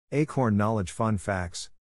Acorn Knowledge Fun Facts.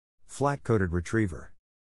 Flat-coated retriever.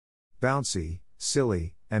 Bouncy,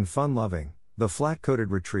 silly, and fun-loving, the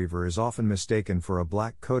flat-coated retriever is often mistaken for a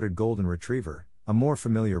black-coated golden retriever, a more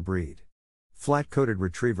familiar breed. Flat-coated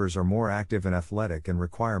retrievers are more active and athletic and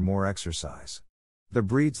require more exercise. The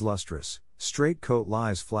breed's lustrous, straight coat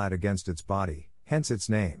lies flat against its body, hence its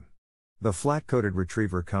name. The flat-coated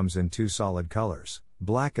retriever comes in two solid colors,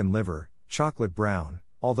 black and liver, chocolate brown,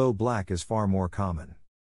 although black is far more common.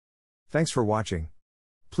 Thanks for watching.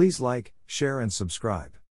 Please like, share and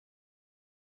subscribe.